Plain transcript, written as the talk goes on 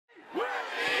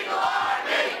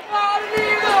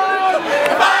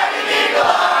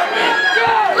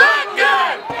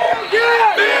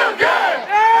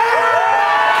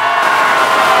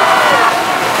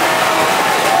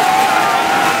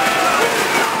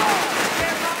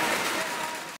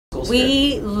school spirit?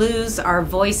 We lose our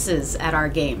voices at our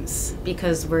games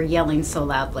because we're yelling so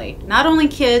loudly. Not only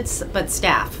kids, but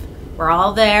staff. We're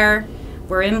all there.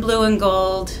 We're in blue and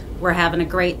gold. We're having a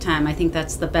great time. I think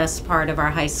that's the best part of our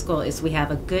high school is we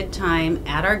have a good time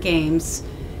at our games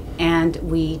and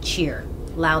we cheer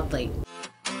loudly.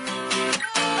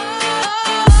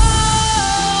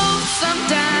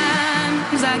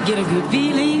 Sometimes I get a good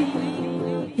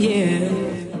feeling, yeah.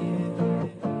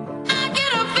 I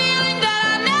get a feeling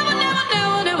that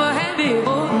I never had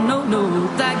before. No,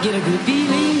 I get a good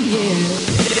feeling, yeah.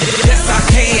 Yes, I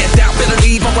can. Doubt, better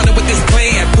leave. I'm running with this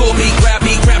plan. Pull me, grab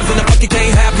me, crabs in the bucket,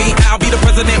 can't have me. I'll be the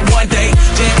president one day.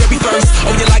 January 1st.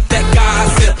 Oh, you like that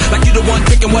gossip? Like you the one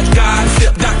drinking what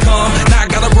gossip.com. Now I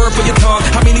got a word for your tongue.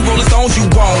 How many Rolling Stones you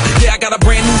want? Yeah, I got a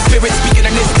brand new spirit speaking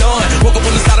and it's done. Woke up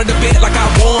on the side of the bed like I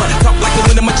won. Talk like the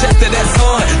wind in my chest to that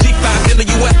sun. G5 in the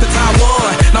US to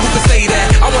Taiwan. Now who can say that?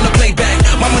 I wanna play back.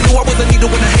 Mama knew I was a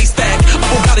needle in a haystack.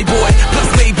 I'm a valley boy, plus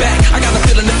way back. I got a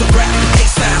feeling it's a rap.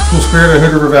 School spirit at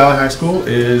Hood River Valley High School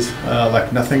is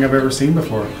like nothing I've ever seen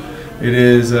before. It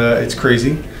is, it's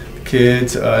crazy. The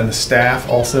kids and the staff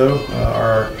also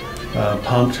are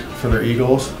pumped for their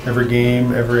Eagles. Every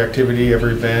game, every activity,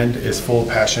 every event is full of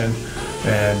passion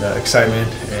and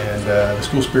excitement. And the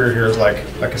school spirit here is like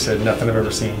I said, nothing I've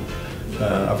ever seen.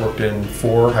 I've worked in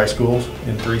 4 high schools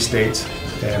in 3 states,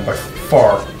 and by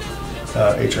far,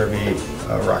 HRV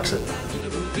rocks it.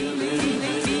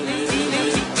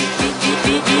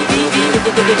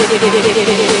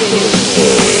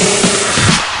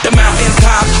 The mountain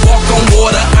top, walk on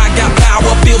water, I got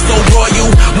power, feel so royal.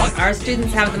 Our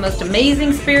students have the most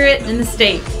amazing spirit in the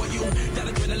state.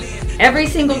 Every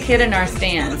single kid in our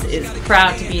stands is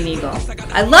proud to be an Eagle.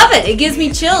 I love it. It gives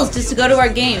me chills just to go to our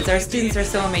games. Our students are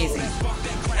so amazing.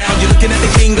 You're looking at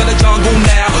the king of the jungle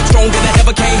now. Stronger than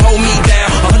ever, can't hold me down.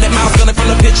 100 miles gunning from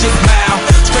the pitcher's mouth.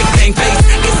 Straight game face,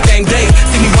 it's game day.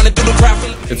 See me running through the crowd.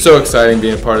 It's so exciting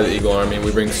being part of the Eagle Army.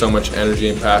 We bring so much energy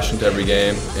and passion to every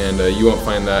game, and you won't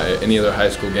find that at any other high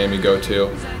school game you go to.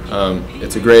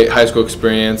 It's a great high school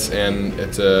experience, and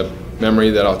it's a memory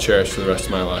that I'll cherish for the rest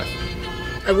of my life.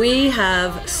 We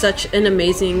have such an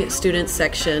amazing student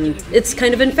section. It's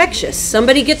kind of infectious.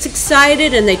 Somebody gets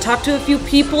excited and they talk to a few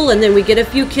people, and then we get a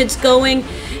few kids going,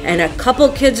 and a couple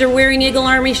kids are wearing Eagle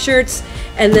Army shirts,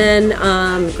 and then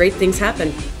great things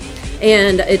happen.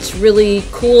 And it's really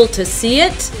cool to see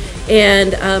it,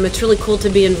 and it's really cool to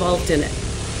be involved in it.